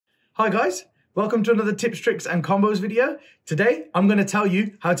Hi guys, welcome to another tips, tricks and combos video. Today, I'm going to tell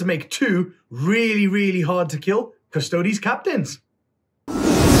you how to make two really hard to kill Custodes captains.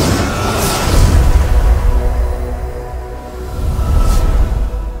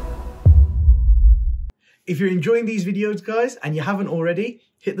 If you're enjoying these videos, guys, and you haven't already,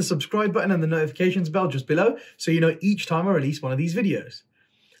 hit the subscribe button and the notifications bell just below so you know each time I release one of these videos.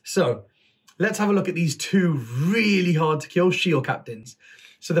 So, let's have a look at these two really hard to kill shield captains.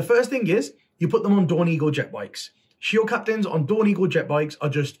 So the first thing is, you put them on Dawn Eagle jet bikes. Shield captains on Dawn Eagle jet bikes are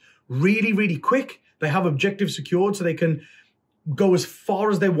just really quick. They have objectives secured so they can go as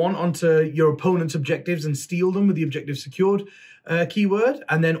far as they want onto your opponent's objectives and steal them with the objective secured keyword.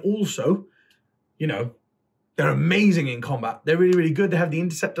 And then also, you know, they're amazing in combat. They're really good. They have the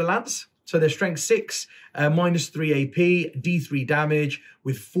Interceptor Lance. So they're strength 6, -3 AP, D3 damage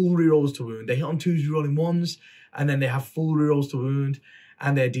with full rerolls to wound. They hit on 2s, rerolling 1s, and then they have full rerolls to wound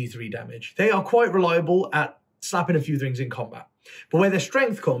and their D3 damage. They are quite reliable at slapping a few things in combat. But where their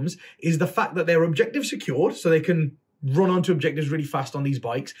strength comes is the fact that they're objective secured, so they can run onto objectives really fast on these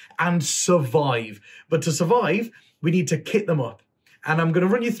bikes and survive. But to survive, we need to kit them up. And I'm going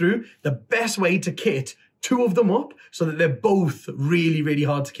to run you through the best way to kit two of them up so that they're both really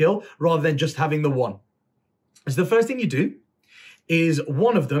hard to kill rather than just having the one. So the first thing you do is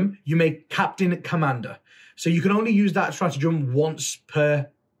one of them, you make Captain Commander. So you can only use that stratagem once per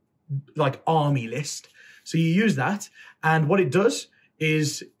army list. So you use that, and what it does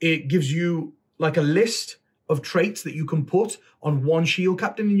is it gives you like a list of traits that you can put on one shield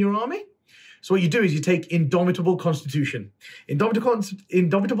captain in your army. So what you do is you take Indomitable Constitution.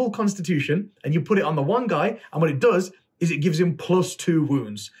 Indomitable Constitution, and you put it on the one guy, and what it does is it gives him +2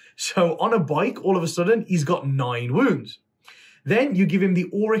 wounds. So on a bike, all of a sudden, he's got 9 wounds. Then you give him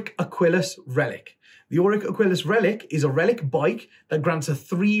the Auric Aquilus Relic. The Auric Aquilus Relic is a relic bike that grants a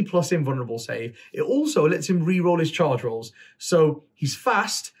 3+ invulnerable save. It also lets him reroll his charge rolls. So he's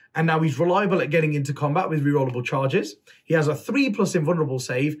fast, and now he's reliable at getting into combat with rerollable charges. He has a 3+ invulnerable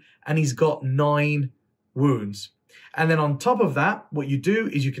save, and he's got 9 wounds. And then on top of that, what you do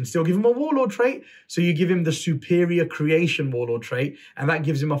is you can still give him a Warlord trait. So you give him the Superior Creation Warlord trait, and that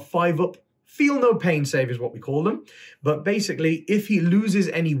gives him a 5-up Feel No Pain save is what we call them. But basically, if he loses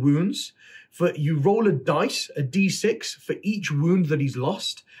any wounds, you roll a dice, a D6, for each wound that he's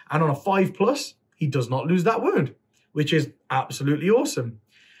lost. And on a 5+, he does not lose that wound, which is absolutely awesome.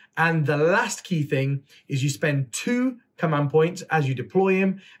 And the last key thing is you spend 2 command points as you deploy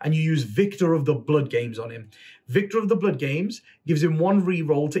him, and you use Victor of the Blood Games on him. Victor of the Blood Games gives him 1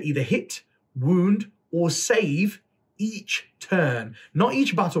 reroll to either hit, wound, or save each turn. Not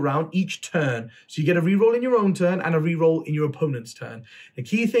each battle round, each turn. So you get a reroll in your own turn and a reroll in your opponent's turn. The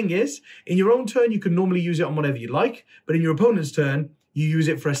key thing is, in your own turn, you can normally use it on whatever you like, but in your opponent's turn, you use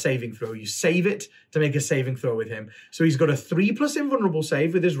it for a saving throw. You save it to make a saving throw with him. So he's got a 3+ invulnerable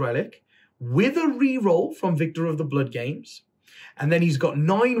save with his relic, with a reroll from Victor of the Blood Games, and then he's got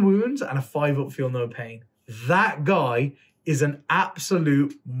 9 wounds and a 5-up Feel No Pain. That guy is an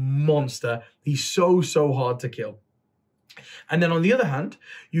absolute monster. He's so hard to kill. And then on the other hand,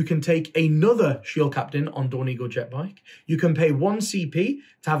 you can take another shield captain on Dawn Eagle jet bike. You can pay 1 CP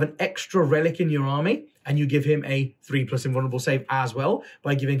to have an extra relic in your army, and you give him a 3+ invulnerable save as well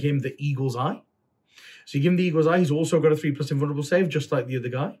by giving him the Eagle's Eye. So you give him the Eagle's Eye, he's also got a 3+ invulnerable save, just like the other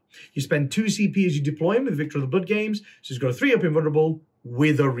guy. You spend 2 CP as you deploy him with Victor of the Blood Games, so he's got a 3-up invulnerable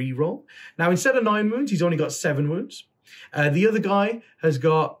with a reroll. Now, instead of 9 wounds, he's only got 7 wounds. The other guy has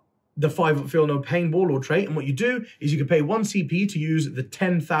got the 5-up Feel No Pain Warlord trait, and what you do is you can pay 1 CP to use the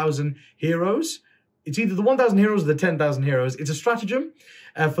 10,000 heroes. It's either the 1,000 heroes or the 10,000 heroes. It's a stratagem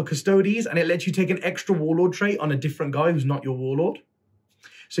for Custodes, and it lets you take an extra Warlord trait on a different guy who's not your Warlord.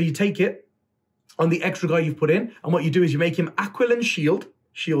 So you take it on the extra guy you've put in, and what you do is you make him Aquilan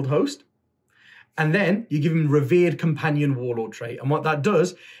Shield Host, and then you give him Revered Companion Warlord trait. And what that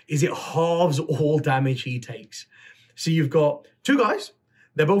does is it halves all damage he takes. So you've got 2 guys.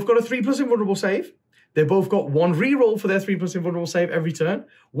 They've both got a 3+ invulnerable save. They've both got 1 reroll for their 3+ invulnerable save every turn.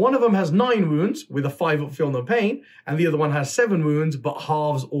 One of them has 9 wounds with a 5-up Feel No Pain, and the other one has 7 wounds but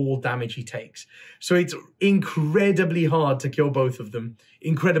halves all damage he takes. So it's incredibly hard to kill both of them.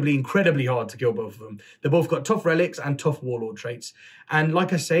 Incredibly hard to kill both of them. They've both got tough relics and tough warlord traits. And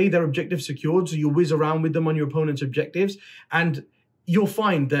like I say, they're objective secured, so you whiz around with them on your opponent's objectives, and you'll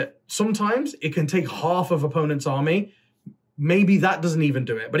find that sometimes it can take half of opponent's army. Maybe that doesn't even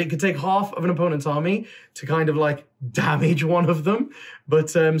do it, but it could take half of an opponent's army to kind of like damage one of them. But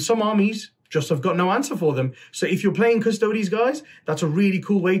some armies just have got no answer for them. So if you're playing Custodes, guys, that's a really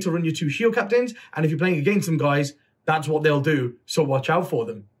cool way to run your 2 shield captains. And if you're playing against them, guys, that's what they'll do. So watch out for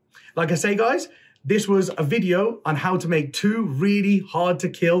them. Like I say, guys, this was a video on how to make 2 really hard to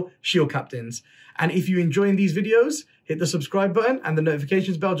kill shield captains. And if you're enjoying these videos, hit the subscribe button and the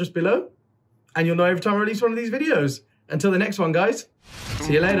notifications bell just below, and you'll know every time I release one of these videos. Until the next one, guys,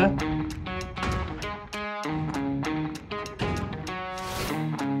 see you later.